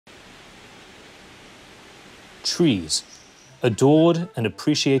Trees, adored and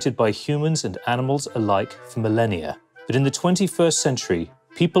appreciated by humans and animals alike for millennia. But in the 21st century,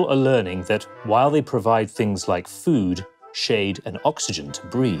 people are learning that while they provide things like food, shade, and oxygen to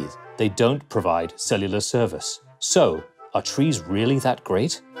breathe, they don't provide cellular service. So, are trees really that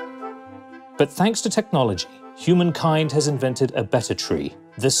great? But thanks to technology, humankind has invented a better tree,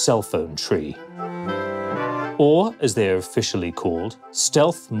 the cell phone tree. Or, as they are officially called,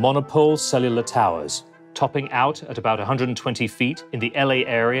 stealth monopole cellular towers, topping out at about 120 feet in the LA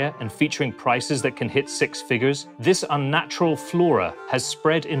area and featuring prices that can hit six figures. This unnatural flora has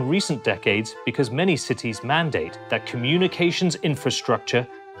spread in recent decades because many cities mandate that communications infrastructure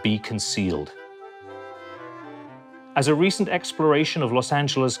be concealed. As a recent exploration of Los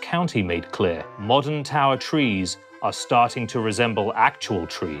Angeles County made clear, modern tower trees are starting to resemble actual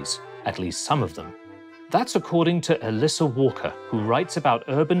trees, at least some of them. That's according to Alyssa Walker, who writes about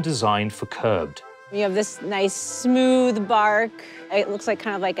urban design for Curbed. You have this nice smooth bark. It looks like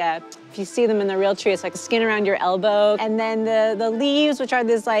kind of like if you see them in the real tree, it's like a skin around your elbow. And then the leaves, which are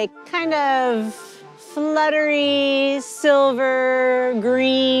this like kind of fluttery, silver,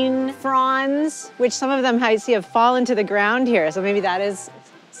 green fronds, which some of them I see have fallen to the ground here. So maybe that is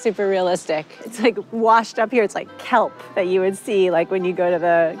super realistic. It's like washed up here. It's like kelp that you would see like when you go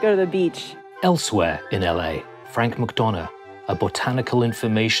to the beach. Elsewhere in LA, Frank McDonough, a botanical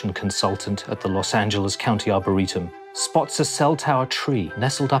information consultant at the Los Angeles County Arboretum, spots a cell tower tree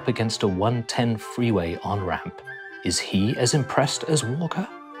nestled up against a 110 freeway on-ramp. Is he as impressed as Walker?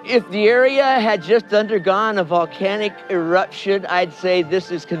 If the area had just undergone a volcanic eruption, I'd say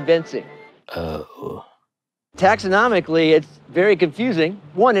this is convincing. Oh. Taxonomically, it's very confusing.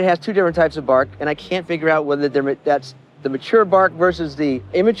 One, it has two different types of bark, and I can't figure out whether that's the mature bark versus the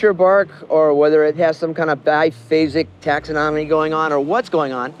immature bark, or whether it has some kind of biphasic taxonomy going on, or what's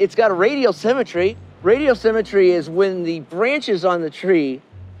going on. It's got a radial symmetry. Radial symmetry is when the branches on the tree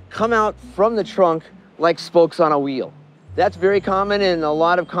come out from the trunk like spokes on a wheel. That's very common in a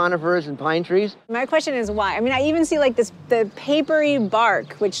lot of conifers and pine trees. My question is why? I mean, I even see like the papery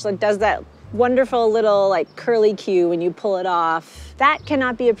bark, which like does that wonderful little like curly cue when you pull it off. That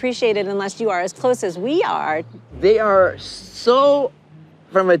cannot be appreciated unless you are as close as we are. They are so,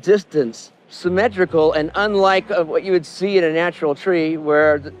 from a distance, symmetrical and unlike what you would see in a natural tree,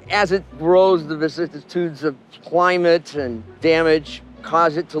 where as it grows, the vicissitudes of climate and damage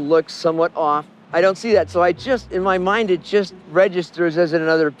cause it to look somewhat off. I don't see that, so in my mind, it just registers as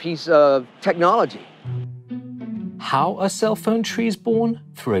another piece of technology. How are cell phone trees born?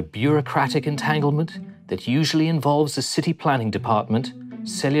 Through a bureaucratic entanglement that usually involves a city planning department,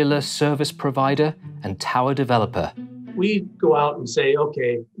 cellular service provider, and tower developer. We go out and say,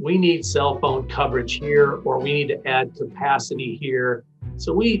 okay, we need cell phone coverage here, or we need to add capacity here.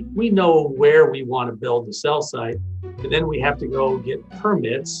 So we know where we want to build the cell site, and then we have to go get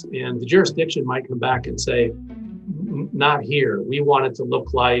permits, and the jurisdiction might come back and say, not here. We want it to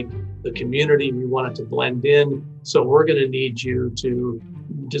look like the community, we want it to blend in, so we're going to need you to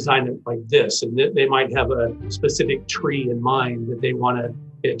design it like this. And they might have a specific tree in mind that they want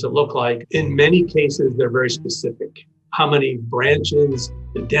it to look like. In many cases, they're very specific. How many branches,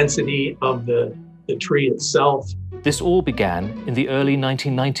 the density of the tree itself. This all began in the early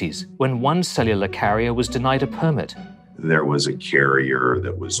 1990s, when one cellular carrier was denied a permit. There was a carrier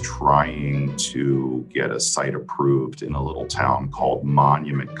that was trying to get a site approved in a little town called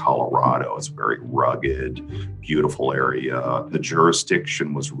Monument, Colorado. It's a very rugged, beautiful area. The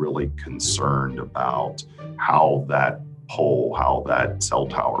jurisdiction was really concerned about how that cell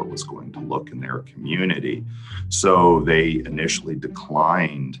tower was going to look in their community. So they initially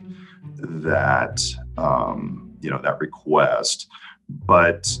declined that, that request.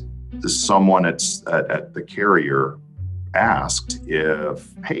 But someone at the carrier asked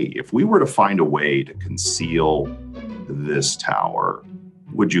if we were to find a way to conceal this tower,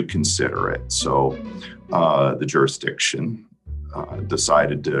 would you consider it? So the jurisdiction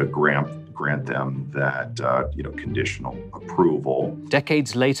decided to grant them that conditional approval.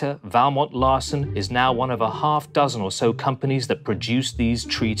 Decades later, Valmont Larson is now one of a half dozen or so companies that produce these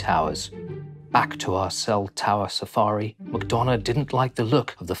tree towers. Back to our cell tower safari, McDonough didn't like the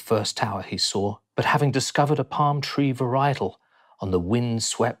look of the first tower he saw, but having discovered a palm tree varietal on the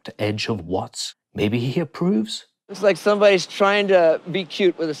wind-swept edge of Watts, maybe he approves? It's like somebody's trying to be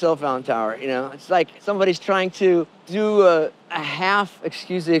cute with a cell phone tower, It's like somebody's trying to do a half,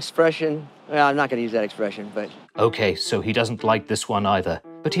 excuse the expression. Well, I'm not going to use that expression, but... Okay, so he doesn't like this one either,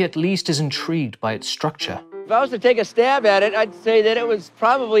 but he at least is intrigued by its structure. If I was to take a stab at it, I'd say that it was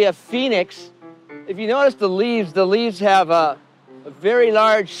probably a phoenix. If you notice the leaves have a very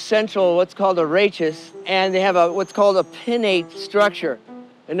large central, what's called a rachis, and they have what's called a pinnate structure.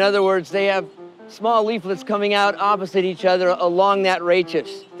 In other words, they have small leaflets coming out opposite each other along that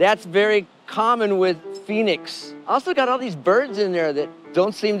rachis. That's very common with phoenix. Also got all these birds in there that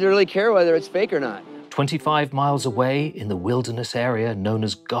don't seem to really care whether it's fake or not. 25 miles away in the wilderness area known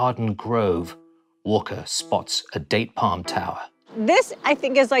as Garden Grove, Walker spots a date palm tower. This, I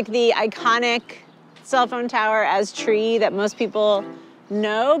think, is like the iconic cell phone tower as tree that most people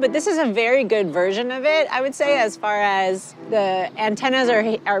know, but this is a very good version of it, I would say, as far as the antennas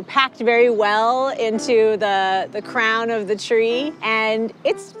are packed very well into the crown of the tree, and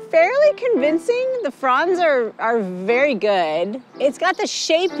it's fairly convincing. The fronds are very good. It's got the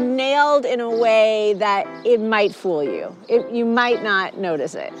shape nailed in a way that it might fool you. You might not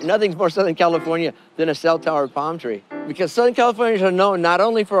notice it. Nothing's more Southern California than a cell tower palm tree, because Southern Californians are known not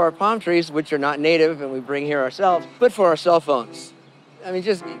only for our palm trees, which are not native and we bring here ourselves, but for our cell phones. I mean,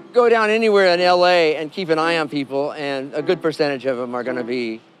 just go down anywhere in LA and keep an eye on people, and a good percentage of them are going to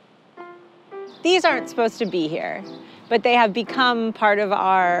be. These aren't supposed to be here, but they have become part of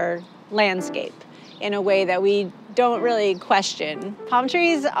our landscape in a way that we don't really question. Palm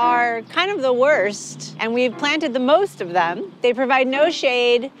trees are kind of the worst, and we've planted the most of them. They provide no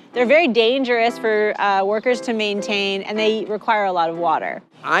shade. They're very dangerous for workers to maintain, and they require a lot of water.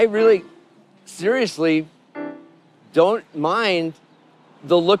 I really, seriously, don't mind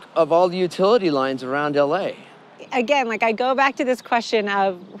the look of all the utility lines around LA. Again, like I go back to this question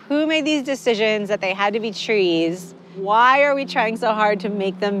of who made these decisions that they had to be trees? Why are we trying so hard to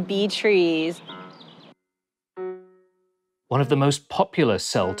make them be trees? One of the most popular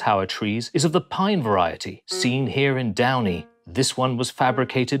cell tower trees is of the pine variety, seen here in Downey. This one was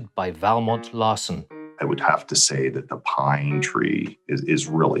fabricated by Valmont Larsen. I would have to say that the pine tree is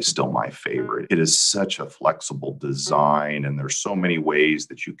really still my favorite. It is such a flexible design, and there's so many ways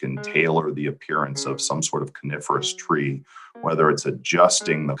that you can tailor the appearance of some sort of coniferous tree, whether it's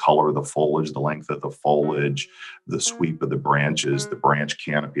adjusting the color of the foliage, the length of the foliage, the sweep of the branches, the branch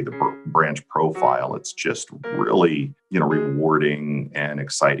canopy, the branch profile. It's just really, rewarding and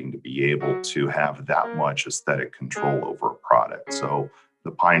exciting to be able to have that much aesthetic control over a product. So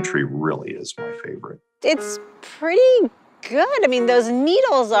the pine tree really is my favorite. It's pretty good. I mean, those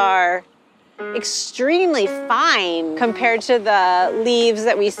needles are extremely fine compared to the leaves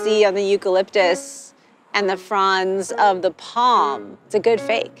that we see on the eucalyptus and the fronds of the palm. It's a good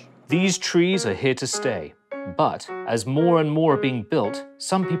fake. These trees are here to stay. But as more and more are being built,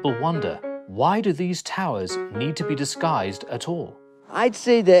 some people wonder, why do these towers need to be disguised at all? I'd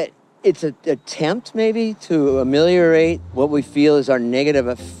say that it's an attempt maybe to ameliorate what we feel is our negative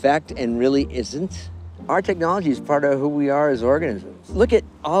effect and really isn't. Our technology is part of who we are as organisms. Look at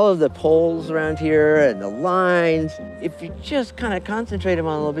all of the poles around here and the lines. If you just kind of concentrate them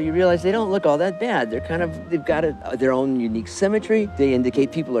on a little bit, you realize they don't look all that bad. They've got their own unique symmetry. They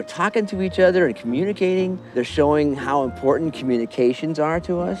indicate people are talking to each other and communicating. They're showing how important communications are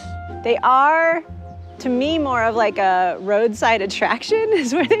to us. They are, to me, more of like a roadside attraction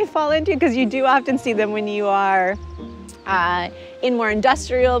is where they fall into, because you do often see them when you are in more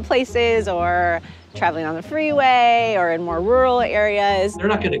industrial places or traveling on the freeway or in more rural areas. They're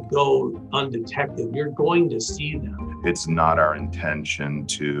not going to go undetected. You're going to see them. It's not our intention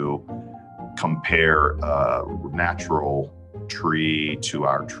to compare a natural tree to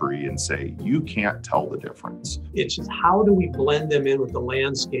our tree and say, you can't tell the difference. It's just how do we blend them in with the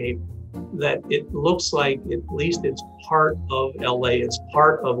landscape that it looks like at least it's part of LA, it's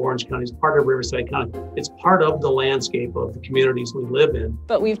part of Orange County, it's part of Riverside County, it's part of the landscape of the communities we live in.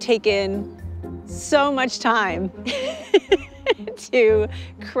 But we've taken so much time to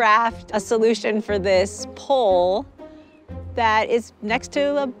craft a solution for this pole that is next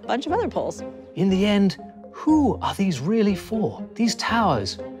to a bunch of other poles. In the end, who are these really for? These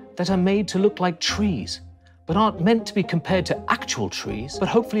towers that are made to look like trees, but aren't meant to be compared to actual trees, but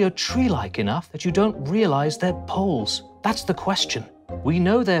hopefully are tree-like enough that you don't realize they're poles. That's the question. We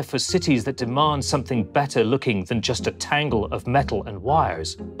know they're for cities that demand something better looking than just a tangle of metal and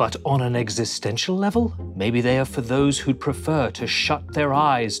wires. But on an existential level, maybe they are for those who'd prefer to shut their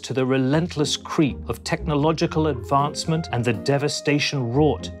eyes to the relentless creep of technological advancement and the devastation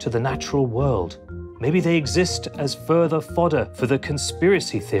wrought to the natural world. Maybe they exist as further fodder for the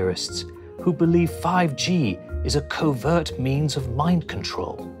conspiracy theorists who believe 5G is a covert means of mind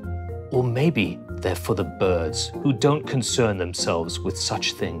control. Or maybe they're for the birds who don't concern themselves with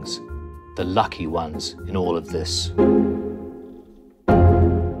such things, the lucky ones in all of this.